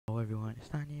everyone, it's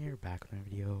Don here, back with a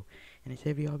video, and in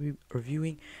today's video I'll be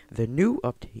reviewing the new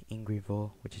update in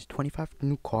Greenville, which is 25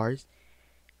 new cars.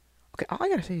 Okay, all I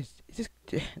gotta say is this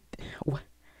what?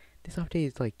 This update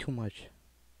is like too much.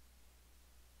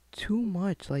 Too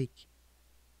much, like.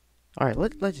 All right,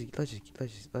 let's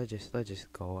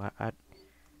just go. I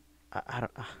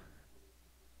don't.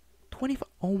 25.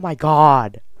 Oh my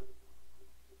god.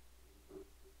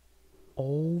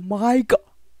 Oh my god.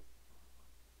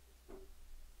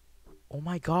 Oh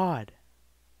my god.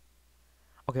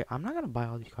 Okay, I'm not gonna buy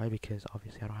all these cars because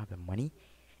obviously I don't have the money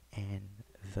and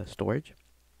the storage.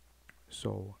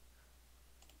 So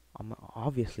I'm gonna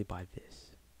obviously buy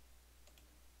this.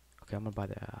 Okay, I'm gonna buy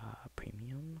the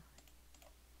premium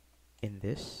in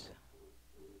this.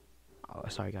 Oh,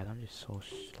 sorry guys, I'm just so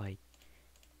like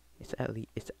it's at least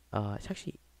it's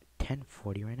actually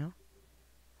 10:40 right now.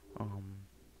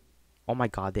 Oh my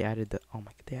god, they added the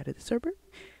server.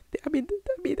 Oh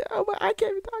my, I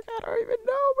can't even talk. I don't even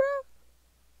know, bro.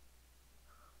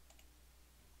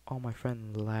 Oh, my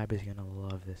friend Lab is gonna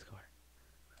love this car.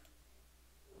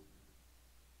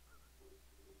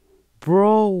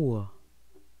 Bro!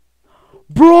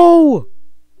 Bro!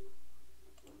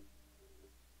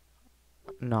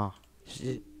 Nah.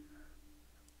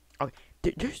 Okay,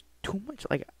 there's too much.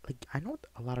 Like I know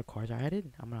a lot of cars are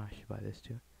added. I'm gonna actually buy this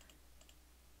too.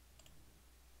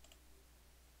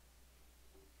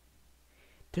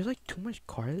 There's like too much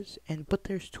cars, but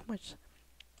there's too much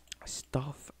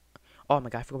stuff. Oh my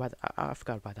god, I forgot about I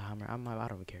forgot about the hammer. I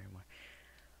don't care anymore.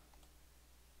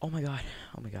 Oh my god.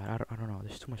 Oh my god. I don't know.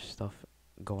 There's too much stuff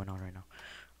going on right now.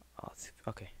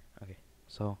 Okay.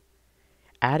 So,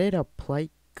 added a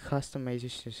plate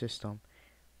customization system.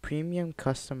 Premium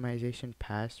customization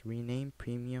pass. Rename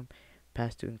premium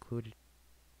pass to include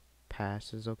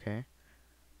passes. Okay.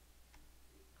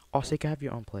 Also, you can have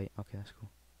your own plate. Okay, that's cool.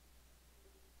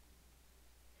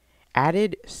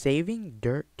 Added saving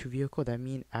dirt to vehicle. That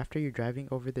means after you're driving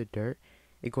over the dirt,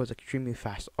 it goes extremely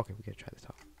fast. Okay, we gotta try this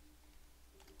out.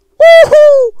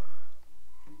 Woohoo!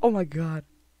 Oh my god.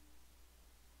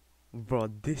 Bro,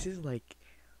 this is like...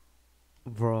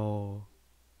 Bro.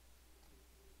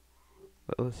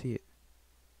 Let's see it.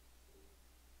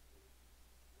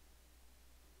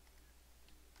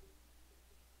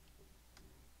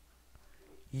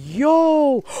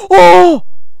 Yo! Oh!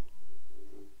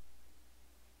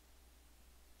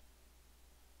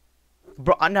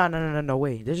 Bro, no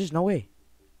way. There's just no way.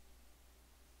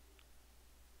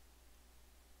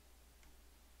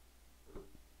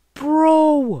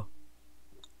 Bro!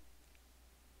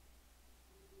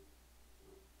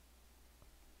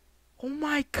 Oh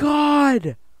my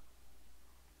god!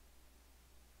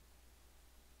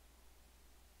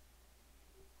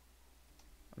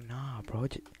 Nah, bro.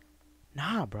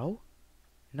 Nah, bro.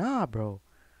 Nah, bro.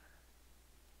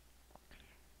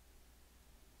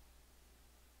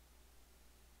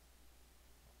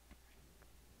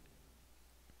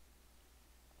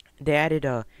 They added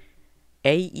a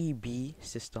AEB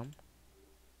system.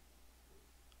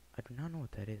 I do not know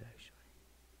what that is actually.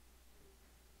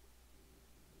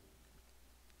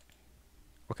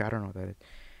 Okay, I don't know what that is.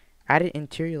 Added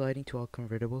interior lighting to all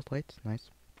convertible lights. Nice.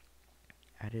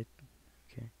 Added.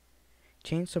 Okay.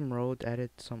 Changed some roads. Added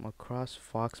some across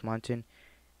Fox Mountain.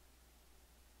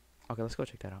 Okay, let's go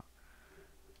check that out.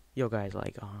 Yo, guys,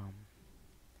 like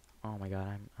oh my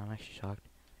god, I'm actually shocked.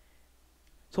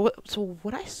 So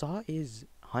what I saw is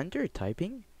Hunter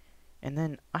typing, and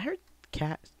then I heard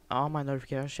cat on my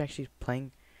notification. I was actually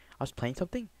playing. I was playing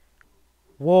something.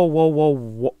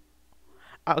 Whoa.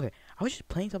 Okay, I was just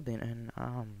playing something, and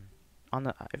on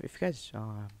the if you guys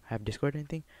have Discord or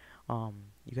anything,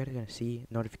 you guys are gonna see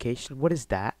notification. What is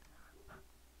that?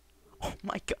 Oh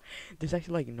my god, there's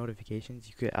actually like notifications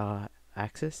you could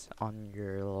access on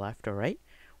your left or right,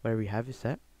 wherever you have it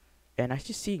set. And I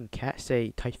just seen cat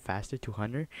say type faster to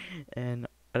Hunter, and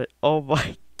oh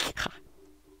my god,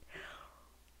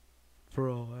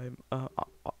 bro, I'm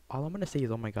all I'm gonna say is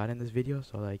oh my god in this video.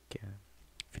 So like,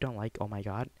 if you don't like oh my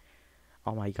god,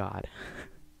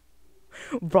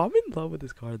 bro, I'm in love with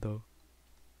this car though.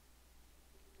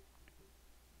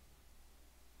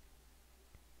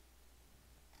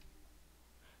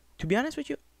 To be honest with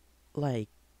you, like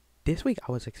this week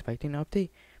I was expecting an update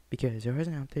because there was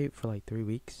an update for like 3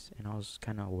 weeks, and I was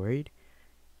kind of worried.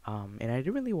 And I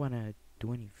didn't really want to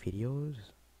do any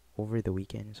videos over the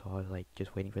weekend, so I was like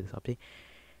just waiting for this update.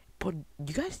 But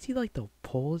you guys see like the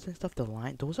poles and stuff, the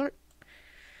line, those are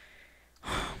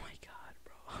oh my god,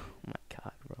 bro. Oh my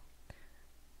god, bro.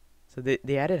 So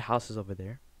they added houses over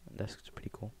there. That's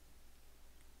pretty cool.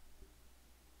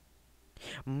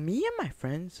 Me and my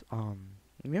friends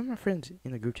Me and my friends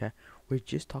in the group chat, we're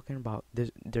just talking about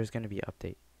there's gonna be an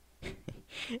update.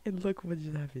 And look what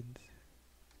just happened.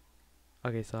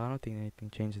 Okay, so I don't think anything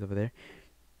changed over there.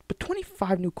 But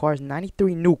 25 new cars,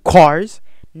 93 new cars,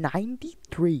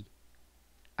 93.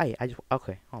 I just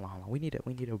okay. Hold on. We need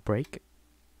a break.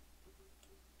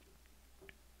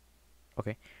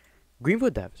 Okay,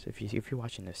 Greenville devs, if you're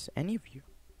watching this, any of you,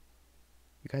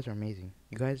 you guys are amazing.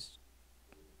 You guys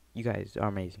are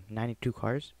amazing. 92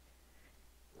 cars.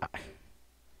 I,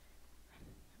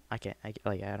 I can't. I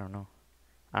don't know.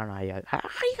 I don't know how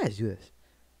you guys do this.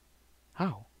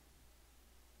 How?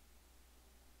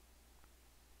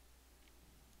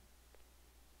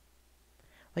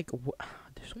 Like what?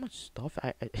 There's so much stuff.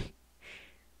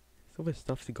 So much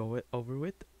stuff to over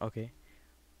with. Okay.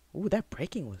 Ooh, that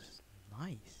braking was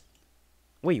nice.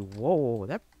 Wait, whoa,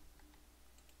 that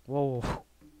whoa.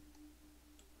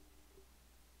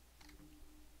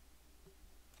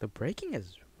 The braking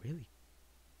is really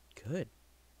good,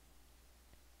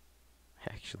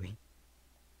 actually.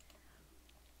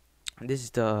 This is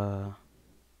the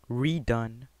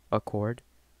redone Accord.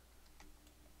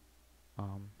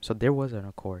 So there was an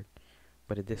Accord,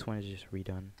 but this one is just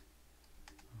redone.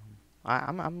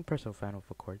 I'm a personal fan of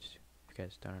Accords. If you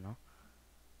guys don't know.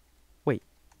 Wait.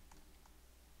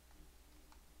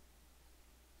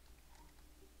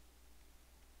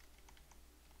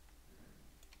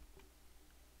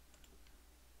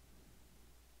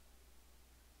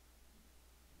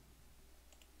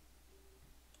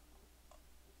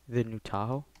 The new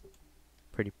Tahoe?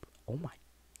 Pretty. Oh my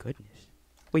goodness.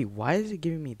 Wait, why is it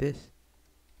giving me this?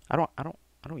 I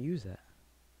don't use that.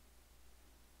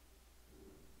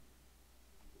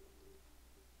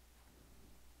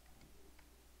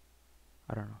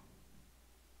 I don't know.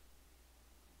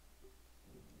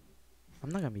 I'm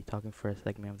not gonna be talking for a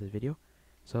segment of this video.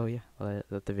 So yeah,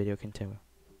 let the video continue.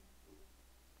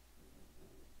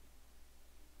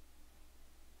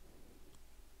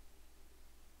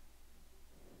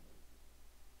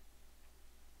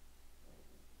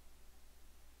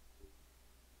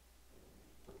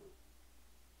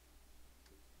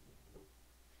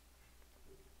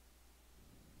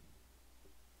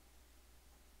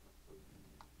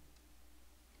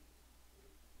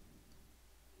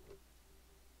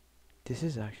 This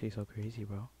is actually so crazy,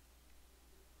 bro.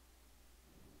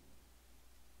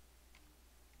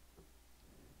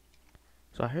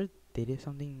 So I heard they did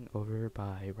something over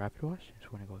by Rapid Wash.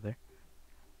 Just wanna go there.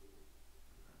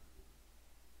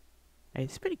 Hey,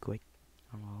 it's pretty quick.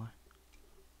 I don't know why.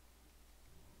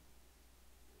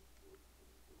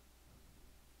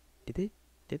 Did they?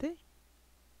 Did they?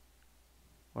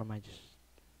 Or am I just?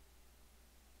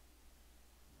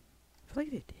 I feel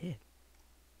like they did.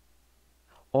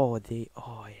 Oh, they.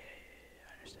 Oh yeah,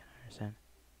 I understand. I understand.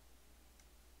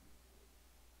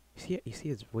 You see,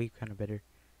 it's way kind of better.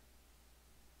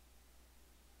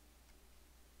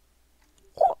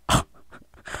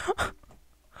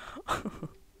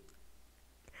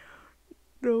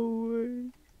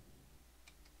 No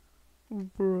way,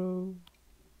 bro.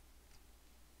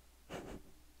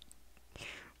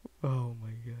 Oh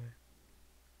my god.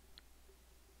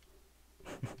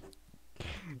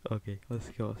 Okay, let's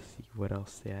go see what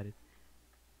else they added.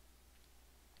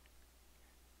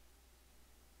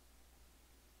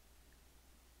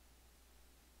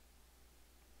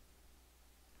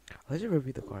 Let's just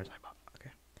review the cars I bought.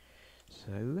 Okay,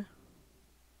 so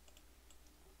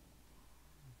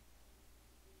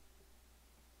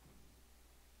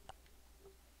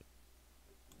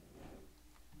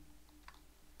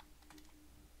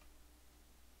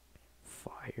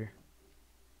fire.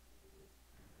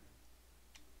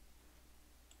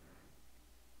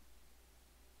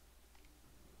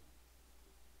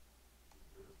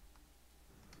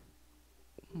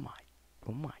 Oh my,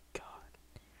 oh my god.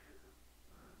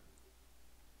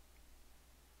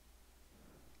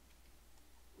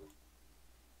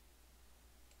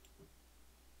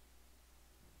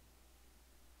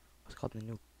 What's called the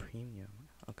new premium?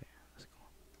 Okay, let's go.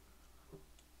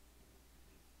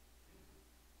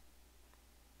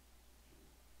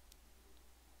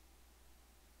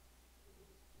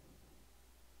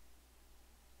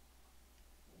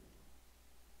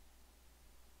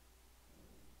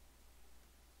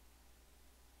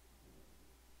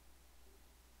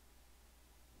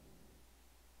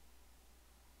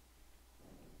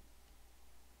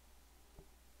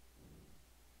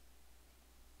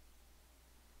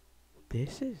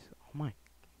 This is oh my.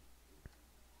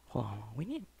 Hold on, we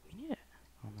need it.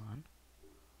 Hold on.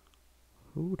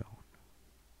 Hold on.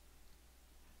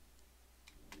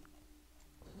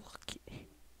 Look it.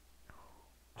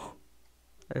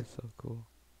 That's so cool.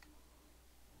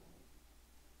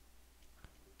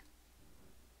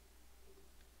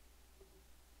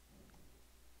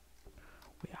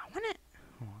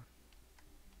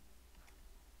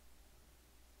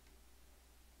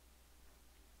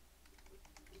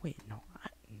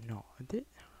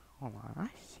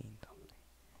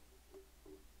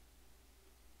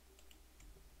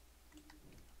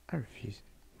 I refuse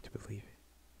to believe it.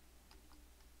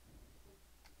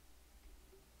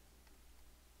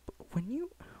 But when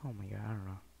you, oh my god, I don't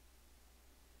know.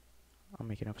 I'm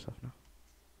making up stuff now.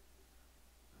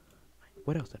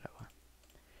 What else did I buy?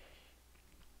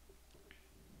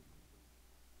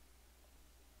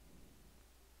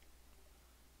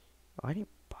 Oh, I didn't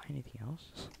buy anything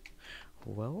else.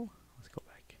 Well, let's go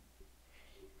back.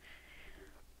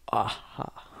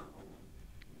 Aha.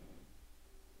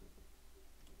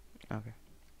 Okay.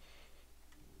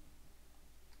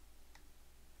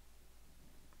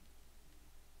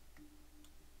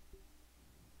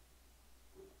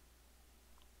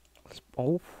 Let's,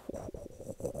 oh.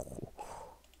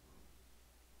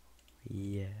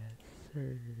 Yes,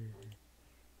 sir.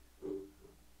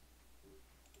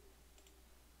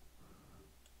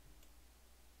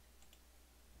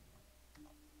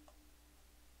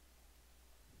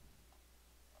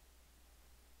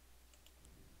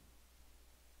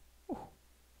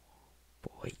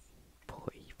 Boy,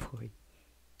 boy, boy.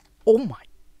 Oh my.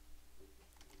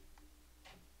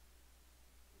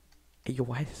 Hey, yo,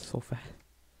 why is it so fast?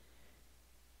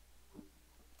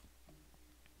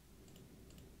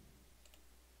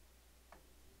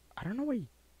 I don't know where you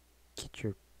get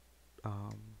your, yo,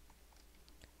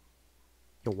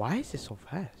 why is it so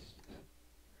fast?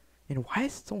 And why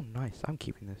is it so nice? I'm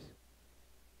keeping this.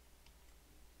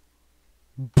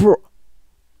 Bro.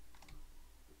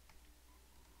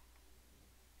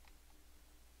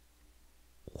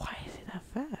 Why is it that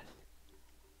fast?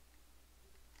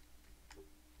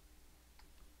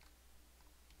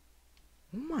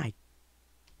 Oh my.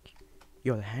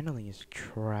 Yo, the handling is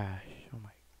trash. Oh my.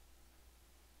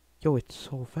 Yo, it's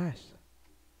so fast.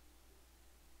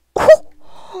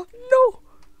 No.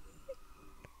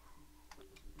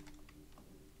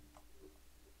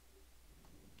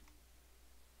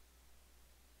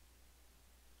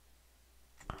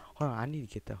 Hold on, I need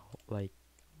to get the whole, like.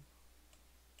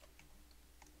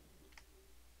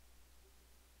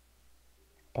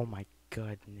 Oh my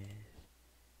goodness.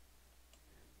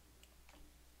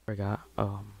 Forgot,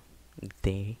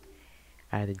 they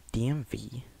added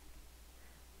DMV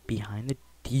behind the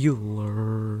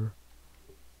dealer.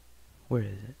 Where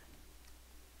is it?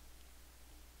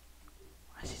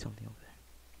 I see something over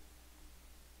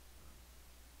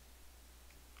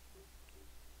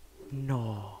there.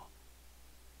 No.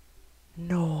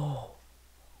 No.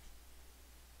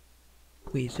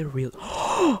 Wait, is it real?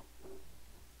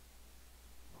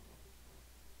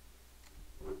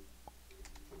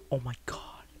 Oh my god.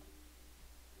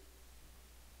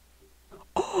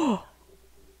 Oh,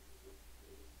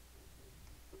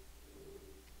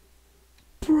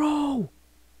 bro.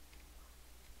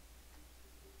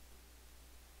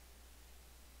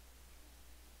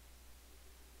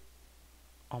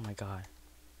 Oh my god.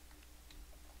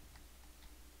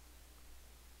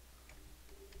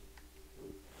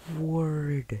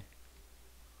 Word.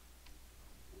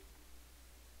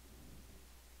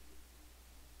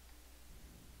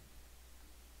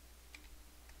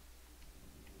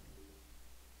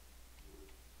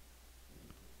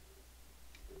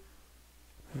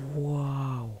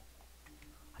 Wow.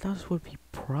 I thought this would be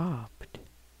propped.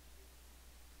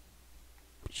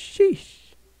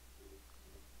 Sheesh.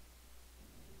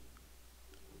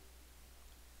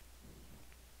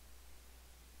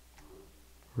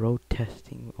 Road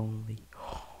testing only.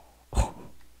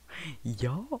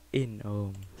 Y'all in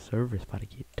servers about to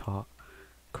get taught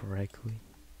correctly.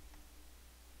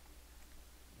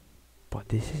 But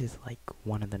this is like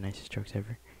one of the nicest trucks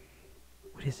ever.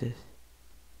 What is this?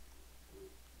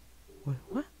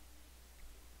 What?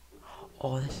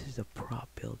 Oh, this is a prop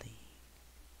building.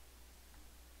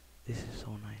 This is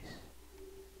so nice.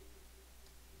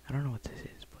 I don't know what this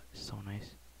is, but it's so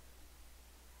nice.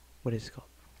 What is it called?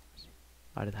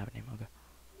 I didn't have a name. Okay.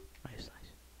 Nice.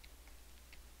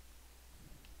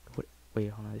 What? Wait,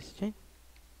 hold on. This is chain.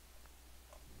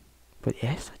 But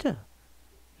yeah, it's such a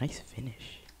nice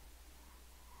finish.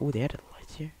 Oh, they added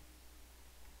lights here.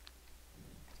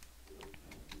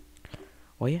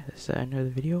 Well, yeah, that's the end of the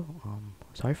video.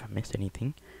 Sorry if I missed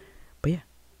anything. But yeah,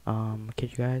 I'll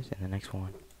catch you guys in the next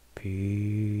one.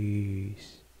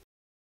 Peace.